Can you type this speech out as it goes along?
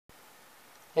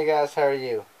Hey guys, how are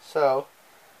you?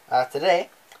 Today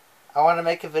I want to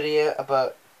make a video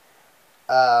about,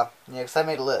 'cause I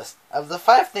made a list of the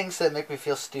 5 things that make me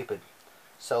feel stupid.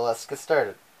 So let's get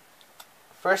started.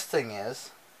 First thing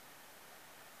is,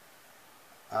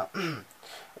 when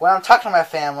I'm talking to my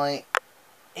family,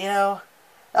 not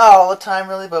all the time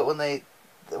really, but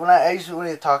I usually when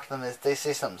I talk to them, they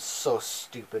say something so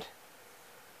stupid.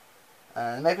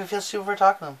 And it makes me feel stupid for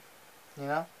talking to them, you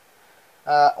know?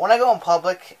 When I go in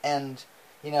public and,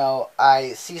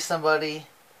 I see somebody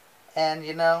and,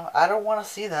 I don't want to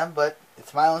see them, but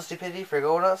it's my own stupidity for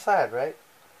going outside, right?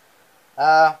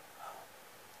 Uh,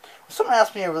 Someone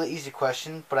asked me a really easy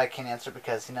question, but I can't answer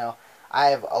because, I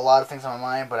have a lot of things on my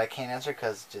mind, but I can't answer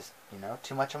because just,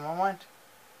 too much on my mind.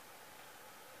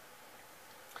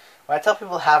 When I tell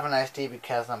people have a nice day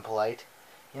because I'm polite,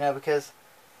 because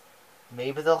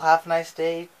maybe they'll have a nice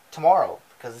day tomorrow.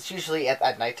 Because it's usually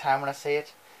at nighttime when I say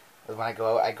it. When I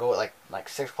go at like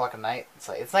 6 o'clock at night.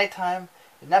 It's nighttime.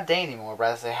 It's not day anymore, but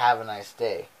I say have a nice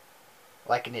day.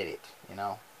 Like an idiot,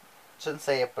 Shouldn't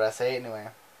say it, but I say it anyway.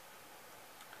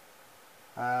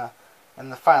 And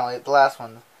then finally, the last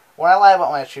one. When I lie about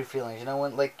my true feelings,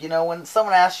 when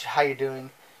someone asks you how you're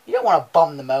doing, you don't want to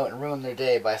bum them out and ruin their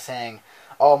day by saying,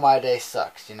 "Oh, my day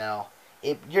sucks." Your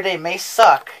day may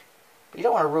suck, but you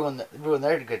don't want to ruin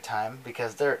their good time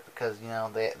because they're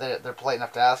polite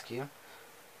enough to ask you.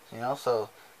 So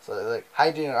like, how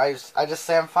you doing? I just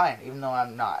say I'm fine, even though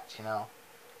I'm not.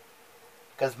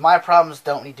 Because my problems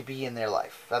don't need to be in their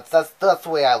life. That's the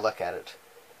way I look at it.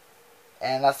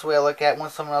 And that's the way I look at it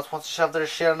when someone else wants to shove their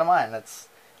shit onto mine. That's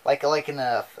like in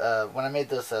when I made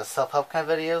those self-help kind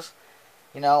of videos.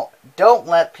 Don't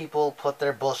let people put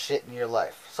their bullshit in your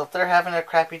life. So if they're having a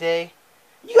crappy day,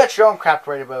 you got your own crap to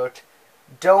worry about.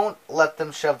 Don't let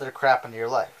them shove their crap into your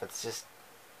life. It's just,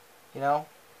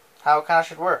 how it kind of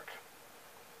should work.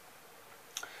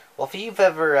 Well, if you've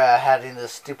ever had any of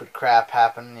this stupid crap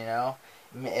happen,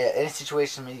 any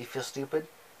situation that made you feel stupid,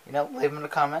 leave them in a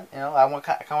comment. I want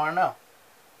to know.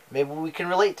 Maybe we can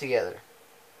relate together.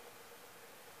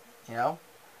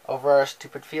 Over our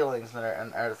stupid feelings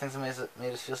and the things that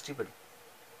made us feel stupid.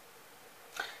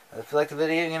 If you like the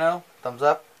video, thumbs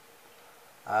up.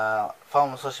 Follow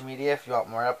me on social media if you want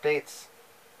more updates.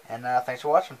 And thanks for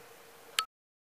watching.